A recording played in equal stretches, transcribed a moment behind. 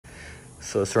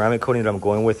So the ceramic coating that I'm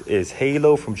going with is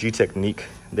Halo from G-Technique.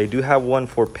 They do have one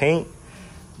for paint,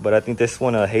 but I think this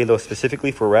one, Halo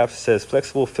specifically for wraps, says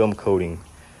flexible film coating.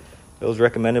 It was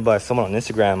recommended by someone on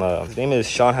Instagram. His name is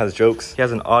Sean Has Jokes. He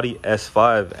has an Audi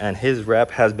S5, and his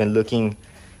wrap has been looking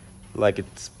like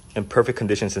it's in perfect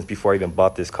condition since before I even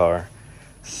bought this car.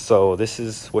 So this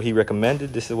is what he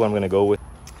recommended. This is what I'm gonna go with.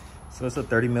 So it's a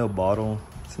 30 ml bottle.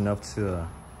 It's enough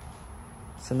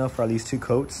for at least 2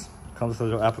 coats. Comes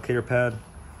with a little applicator pad,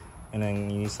 and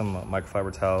then you need some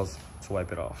microfiber towels to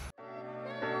wipe it off.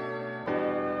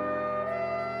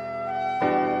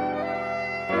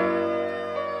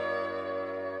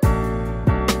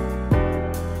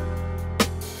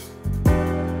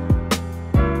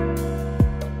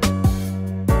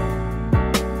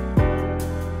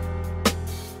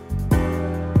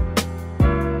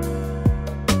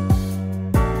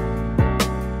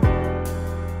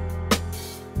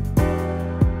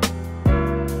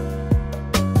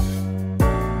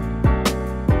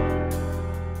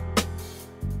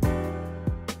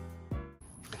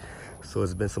 So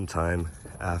it's been some time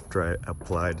after I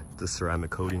applied the ceramic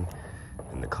coating,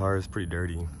 and the car is pretty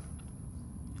dirty.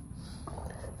 I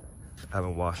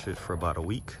haven't washed it for about a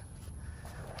week,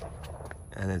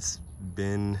 and it's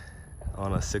been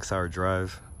on a 6-hour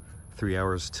drive, 3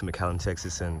 hours to McAllen,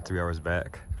 Texas, and 3 hours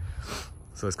back.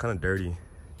 So it's kind of dirty.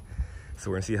 So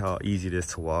we're gonna see how easy it is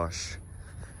to wash.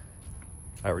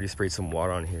 I already sprayed some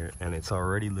water on here, and it's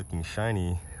already looking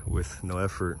shiny with no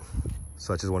effort.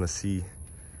 So I just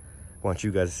want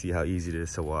you guys to see how easy it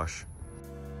is to wash.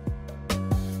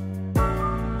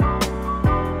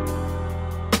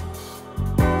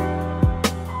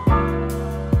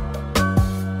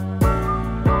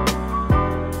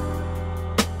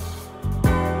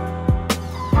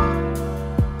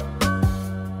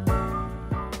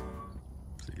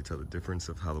 So you can tell the difference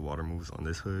of how the water moves on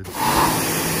this hood.